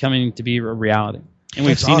market starts coming to be a reality. And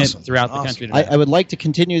we've seen it throughout the country today. I would like to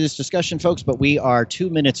continue this discussion, folks, but we are 2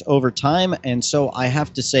 minutes over time, and so I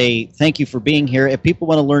have to say thank you for being here. If people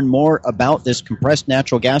want to learn more about this compressed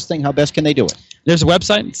natural gas thing, how best can they do it? There's a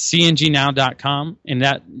website, cngnow.com, and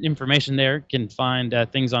that information there can find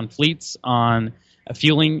things on fleets, on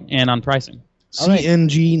fueling, and on pricing.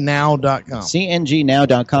 cngnow.com.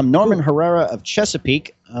 cngnow.com. Norman Herrera of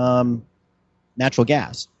Chesapeake Natural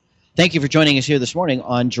Gas. Thank you for joining us here this morning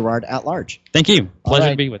on Girard at Large. Thank you.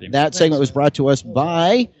 Pleasure to be with you. That segment was brought to us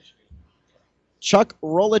by Chuck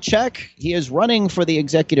Rolacek. He is running for the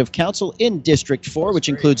Executive Council in District 4, which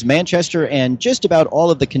includes Manchester and just about all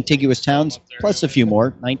of the contiguous towns, plus a few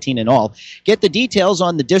more, 19 in all. Get the details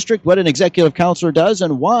on the district, what an Executive Councilor does,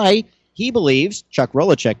 and why he believes, Chuck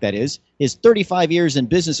Rolacek that is, his 35 years in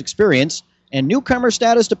business experience and newcomer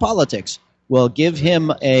status to politics will give him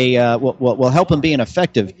will help him be an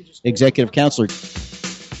effective Executive Councilor.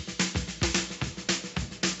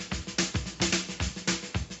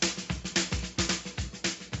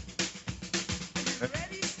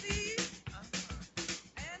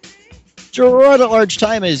 Girard at Large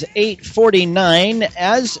time is 8:49.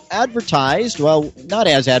 As advertised, well, not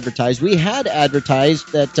as advertised, we had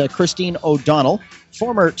advertised that Christine O'Donnell,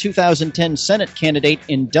 former 2010 Senate candidate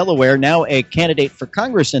in Delaware, now a candidate for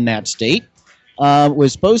Congress in that state,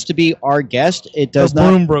 was supposed to be our guest. It does not.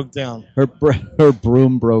 Her broom broke down. Her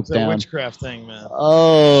broom broke It's a down. witchcraft thing, man.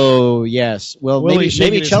 Oh, yes. Well, Willie's maybe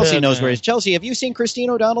shaking his Chelsea head, knows man. where it is. Chelsea, have you seen Christine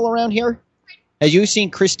O'Donnell around here? Have you seen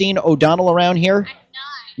Christine O'Donnell around here?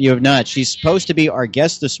 You have not. She's supposed to be our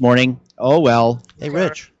guest this morning. Oh, well. Hey,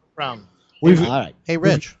 Rich. Brown. All right. Hey,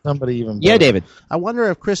 Rich. Somebody even Yeah, better. David. I wonder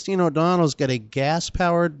if Christine O'Donnell's got a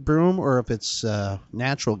gas-powered broom or if it's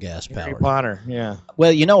natural Harry gas-powered. Potter, yeah.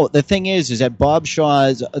 Well, the thing is that Bob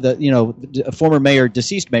Shaw's, former mayor,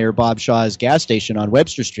 deceased mayor Bob Shaw's gas station on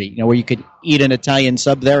Webster Street, where you could eat an Italian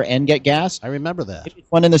sub there and get gas. I remember that. It's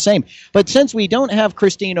one and the same. But since we don't have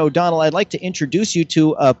Christine O'Donnell, I'd like to introduce you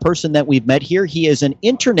to a person that we've met here. He is an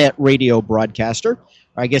internet radio broadcaster,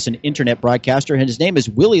 or I guess an internet broadcaster, and his name is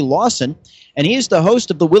Willie Lawson, and he is the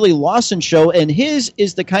host of the Willie Lawson Show, and his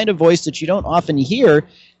is the kind of voice that you don't often hear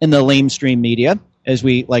in the lamestream media, as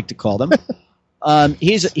we like to call them.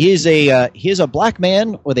 He's a black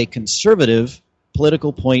man with a conservative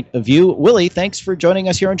political point of view. Willie, thanks for joining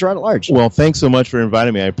us here on Girard at Large. Well, thanks so much for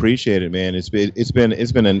inviting me. I appreciate it, man. It's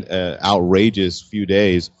been an outrageous few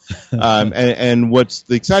days, and what's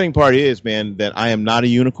the exciting part is, man, that I am not a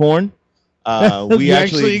unicorn. We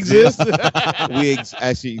actually exist. We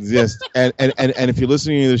actually exist, and if you're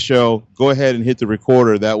listening to the show, go ahead and hit the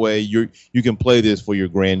recorder. That way, you can play this for your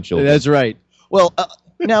grandchildren. That's right. Well,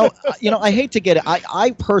 now I hate to get it.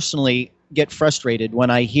 I personally get frustrated when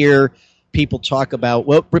I hear people talk about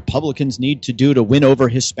what Republicans need to do to win over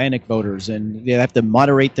Hispanic voters, and they have to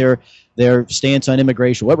moderate their stance on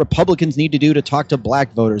immigration. What Republicans need to do to talk to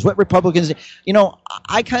black voters. What Republicans,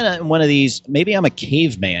 I kind of am one of these. Maybe I'm a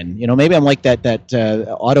caveman. Maybe I'm like that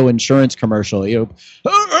auto insurance commercial.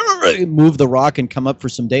 Move the rock and come up for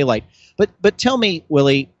some daylight. But tell me,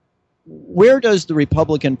 Willie, where does the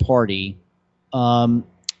Republican Party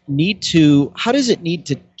how does it need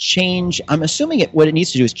to change? I'm assuming what it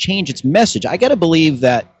needs to do is change its message. I got to believe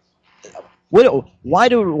that. Why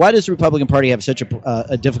does the Republican Party have such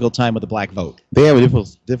a difficult time with the black vote? They have a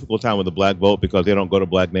difficult time with the black vote because they don't go to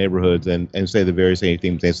black neighborhoods and say the very same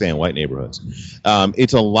things they say in white neighborhoods.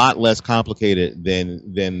 It's a lot less complicated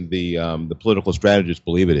than the political strategists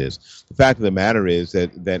believe it is. The fact of the matter is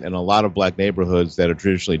that in a lot of black neighborhoods that are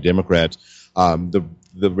traditionally Democrats,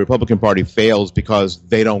 the Republican Party fails because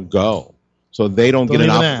they don't go. So they don't get an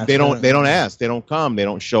option. They don't ask. They don't come. They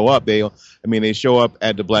don't show up. They show up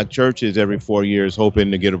at the black churches every 4 years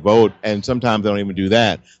hoping to get a vote, and sometimes they don't even do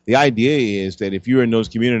that. The idea is that if you're in those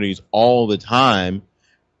communities all the time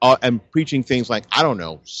and preaching things like, I don't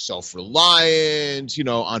know, self-reliance,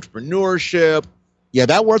 entrepreneurship, yeah,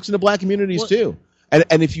 that works in the black communities too.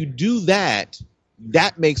 And if you do that,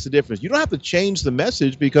 that makes the difference. You don't have to change the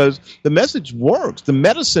message because the message works. The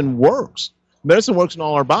medicine works. Medicine works in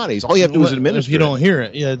all our bodies. All you have to do is administer. If you don't hear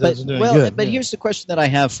it, it doesn't do any good. But here's the question that I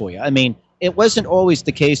have for you. I mean, it wasn't always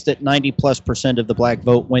the case that 90+% of the black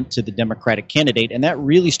vote went to the Democratic candidate, and that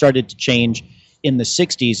really started to change in the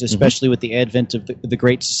 60s, especially with the advent of the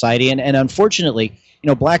Great Society. And unfortunately,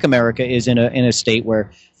 black America is in a state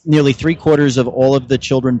where nearly 3/4 of all of the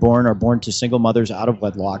children born are born to single mothers out of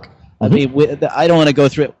wedlock. I mean, I don't want to go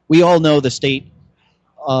through it. We all know the state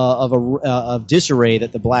of disarray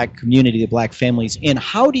that the black community, the black families in.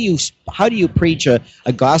 How do you preach a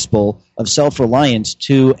gospel of self-reliance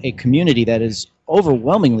to a community that is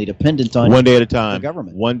overwhelmingly dependent on one day at a time, the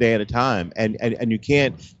government? One day at a time, and you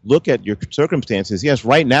can't look at your circumstances. Yes,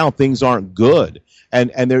 right now things aren't good,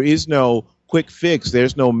 and there is no quick fix.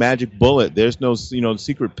 There's no magic bullet. There's no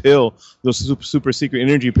secret pill, no super secret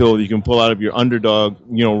energy pill that you can pull out of your underdog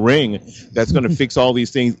ring that's going to fix all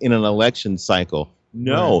these things in an election cycle.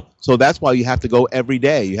 No. So that's why you have to go every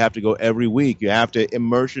day. You have to go every week. You have to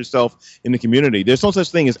immerse yourself in the community. There's no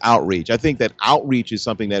such thing as outreach. I think that outreach is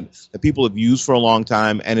something that people have used for a long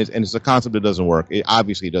time, and it's a concept that doesn't work. It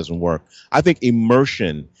obviously doesn't work. I think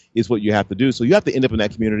immersion is what you have to do. So you have to end up in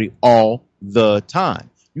that community all the time.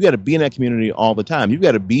 You got to be in that community all the time. You've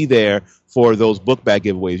got to be there for those book bag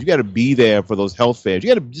giveaways. You got to be there for those health fairs. You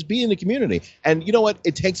got to just be in the community. And you know what?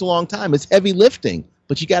 It takes a long time. It's heavy lifting,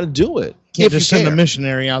 but you got to do it. Can't just send a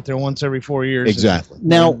missionary out there once every 4 years. Exactly.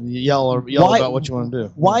 Now yell about what you want to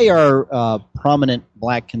do. Why are prominent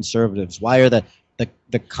black conservatives? Why are the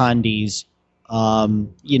Condis,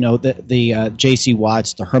 the J.C.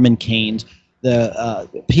 Watts, the Herman Cains,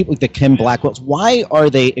 the people, the Kim Blackwells, why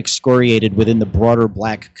are they excoriated within the broader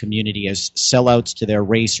black community as sellouts to their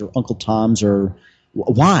race or Uncle Toms, or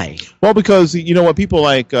why? Well, because you know what, people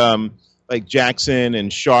like Jackson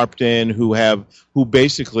and Sharpton who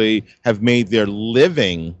basically have made their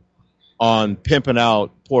living on pimping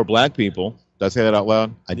out poor black people. Did I say that out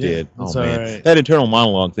loud? I did. Oh, man. Right. That internal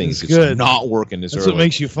monologue thing is just good. not working this That's early. what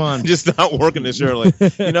makes you fun. Just not working this early.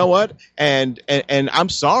 You know what? And I'm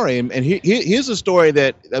sorry. And here's a story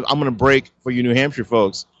that I'm going to break for you New Hampshire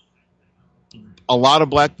folks. A lot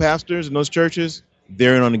of black pastors in those churches,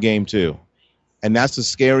 they're in on the game too. And that's the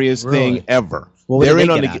scariest thing ever. Well, they're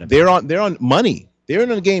on money. They're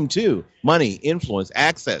in on the game too. Money, influence,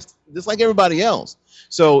 access, just like everybody else.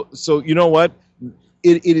 So you know what?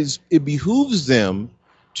 It behooves them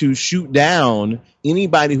to shoot down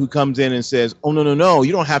anybody who comes in and says, "Oh no,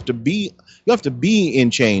 you don't have to be. You have to be in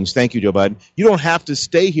chains." Thank you, Joe Biden. You don't have to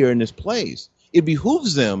stay here in this place. It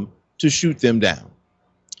behooves them to shoot them down.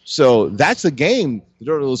 So that's a game, the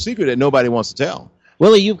dirty little secret that nobody wants to tell.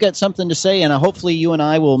 Willie, you've got something to say, and hopefully you and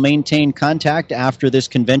I will maintain contact after this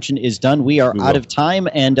convention is done. We are out of time,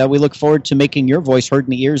 and we look forward to making your voice heard in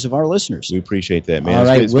the ears of our listeners. We appreciate that, man. All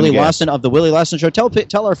right, Willie Lawson of The Willie Lawson Show.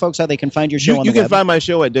 Tell our folks how they can find your show on the web. You can find my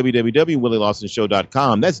show at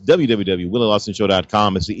www.willielawsonshow.com. That's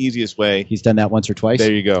www.willielawsonshow.com. It's the easiest way. He's done that once or twice.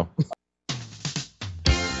 There you go.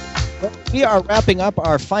 We are wrapping up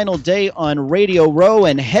our final day on Radio Row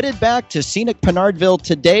and headed back to scenic Pinardville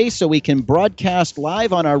today so we can broadcast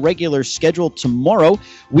live on our regular schedule tomorrow.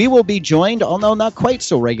 We will be joined, although not quite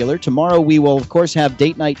so regular. Tomorrow we will, of course, have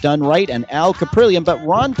Date Night Done Right and Al Caprillion, but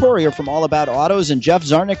Ron Poirier from All About Autos and Jeff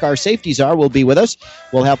Zarnick, our safety czar, will be with us.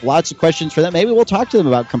 We'll have lots of questions for them. Maybe we'll talk to them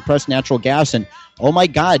about compressed natural gas and oh, my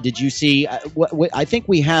God, did you see? I think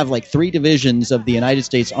we have like 3 divisions of the United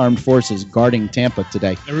States Armed Forces guarding Tampa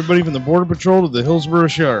today. Everybody from the Border Patrol to the Hillsborough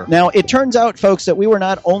Sheriff. Now, it turns out, folks, that we were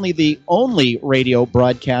not only the only radio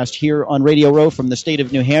broadcast here on Radio Row from the state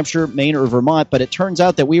of New Hampshire, Maine, or Vermont, but it turns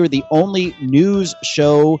out that we were the only news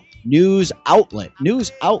outlet,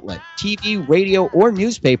 TV, radio, or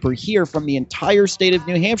newspaper here from the entire state of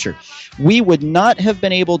New Hampshire. We would not have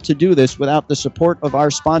been able to do this without the support of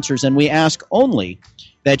our sponsors, and we ask only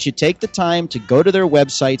that you take the time to go to their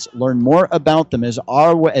websites, learn more about them as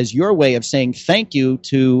your way of saying thank you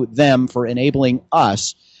to them for enabling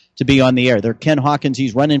us to be on the air. They're Ken Hawkins.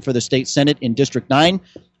 He's running for the state senate in District 9.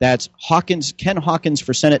 That's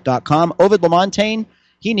KenHawkinsforsenate.com. Ovid LaMontagne,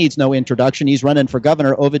 he needs no introduction. He's running for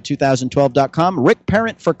governor, Ovid2012.com. Rick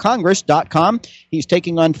Parent for Congress.com. He's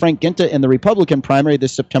taking on Frank Ginta in the Republican primary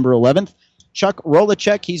this September 11th. Chuck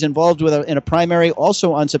Rolacek, he's involved in a primary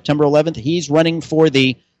also on September 11th. He's running for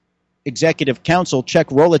the Executive Council. Chuck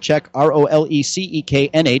Rolacek,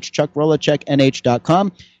 ROLECEKNH,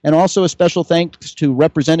 ChuckRolacekNH.com. And also a special thanks to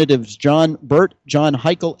Representatives John Burt, John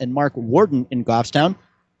Heichel, and Mark Warden in Goffstown.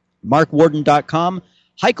 MarkWarden.com,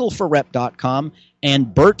 HeichelForRep.com,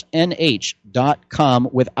 and BurtNH.com.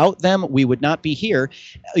 Without them, we would not be here.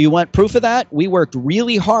 You want proof of that? We worked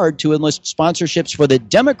really hard to enlist sponsorships for the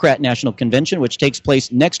Democrat National Convention, which takes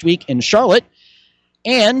place next week in Charlotte,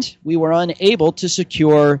 and we were unable to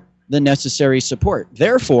secure the necessary support.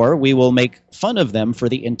 Therefore, we will make fun of them for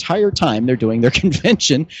the entire time they're doing their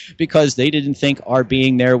convention because they didn't think our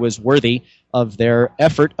being there was worthy of their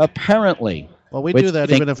effort, apparently. Well, we'd do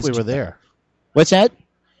that even if we were there. What's that?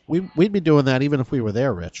 We'd be doing that even if we were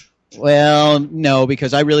there, Rich. Well, no,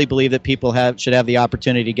 because I really believe that people should have the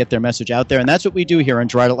opportunity to get their message out there, and that's what we do here on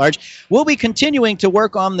Girard at Large. We'll be continuing to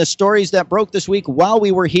work on the stories that broke this week while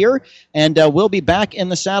we were here, and we'll be back in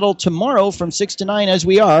the saddle tomorrow from 6 to 9 as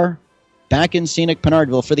we are back in scenic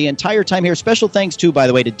Pinardville for the entire time here. Special thanks, too, by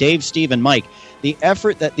the way, to Dave, Steve, and Mike. The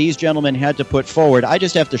effort that these gentlemen had to put forward, I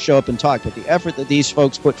just have to show up and talk, but the effort that these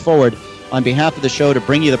folks put forward on behalf of the show to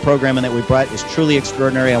bring you the programming that we brought is truly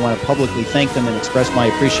extraordinary. I want to publicly thank them and express my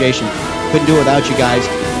appreciation. Couldn't do it without you guys.